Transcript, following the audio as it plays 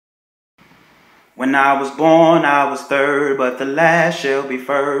When I was born, I was third, but the last shall be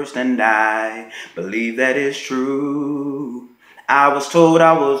first, and I believe that is true. I was told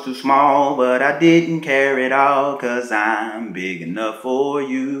I was too small, but I didn't care at all, 'cause I'm big enough for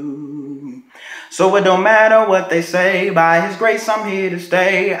you. So it don't matter what they say, by His grace I'm here to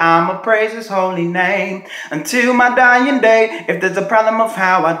stay. I'ma praise His holy name until my dying day. If there's a problem of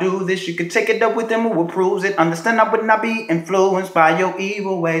how I do this, you can take it up with Him who approves it. Understand I would not be influenced by your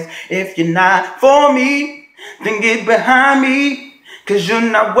evil ways. If you're not for me, then get behind me, 'cause you're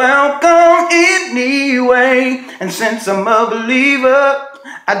not welcome anyway. And since I'm a believer,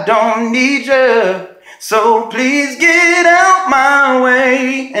 I don't need you, so please get out my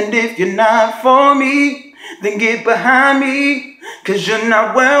way. And if you're not for me, then get behind me, 'cause you're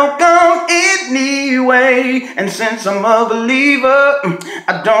not welcome anyway. And since I'm a believer,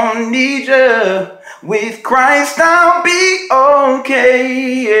 I don't need you. With Christ I'll be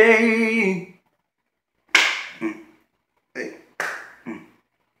okay.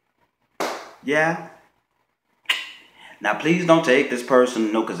 Yeah. Now please don't take this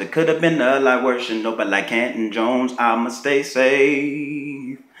personal, 'cause it could have been a lot worse, you know. But like Canton Jones, I'ma stay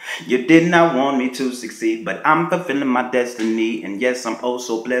safe. You did not want me to succeed, but I'm fulfilling my destiny. And yes, I'm oh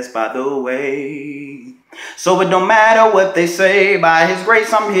so blessed by the way. So it don't matter what they say, by His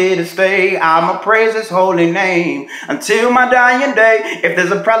grace I'm here to stay. I'ma praise His holy name until my dying day. If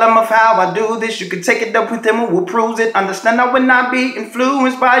there's a problem of how I do this, you can take it up with Him who approves it. Understand I will not be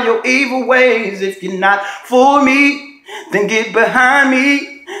influenced by your evil ways. If you're not for me, then get behind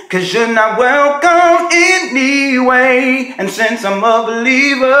me, 'cause you're not welcome anyway. And since I'm a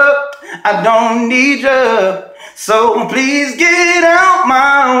believer, I don't need you, so please get out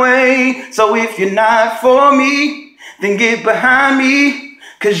my way. So if you're not for me, then get behind me,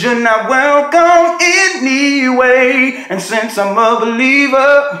 'cause you're not welcome anyway. And since I'm a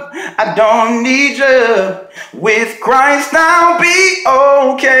believer, I don't need you. With Christ I'll be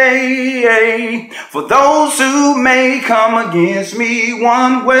okay. For those who may come against me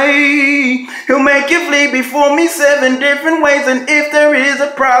one way, He'll make you flee before me 7 different ways. And if there is a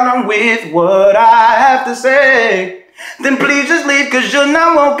problem with what I have to say, then please just leave, 'cause you're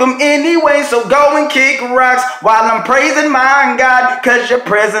not welcome anyway. So go and kick rocks while I'm praising my God, 'cause your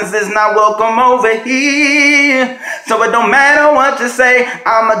presence is not welcome over here. So it don't matter what you say,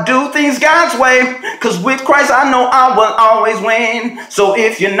 I'ma do things God's way, 'cause with Christ I know I will always win. So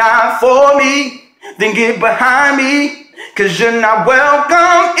if you're not for me, then get behind me, 'cause you're not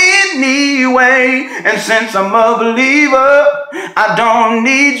welcome anyway. And since I'm a believer, I don't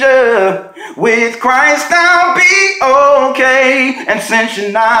need you. With Christ I'll be okay. And since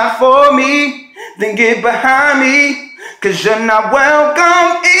you're not for me, then get behind me, 'cause you're not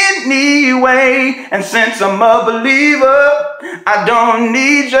welcome anyway. And since I'm a believer, I don't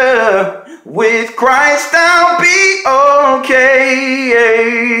need you. With Christ I'll be okay.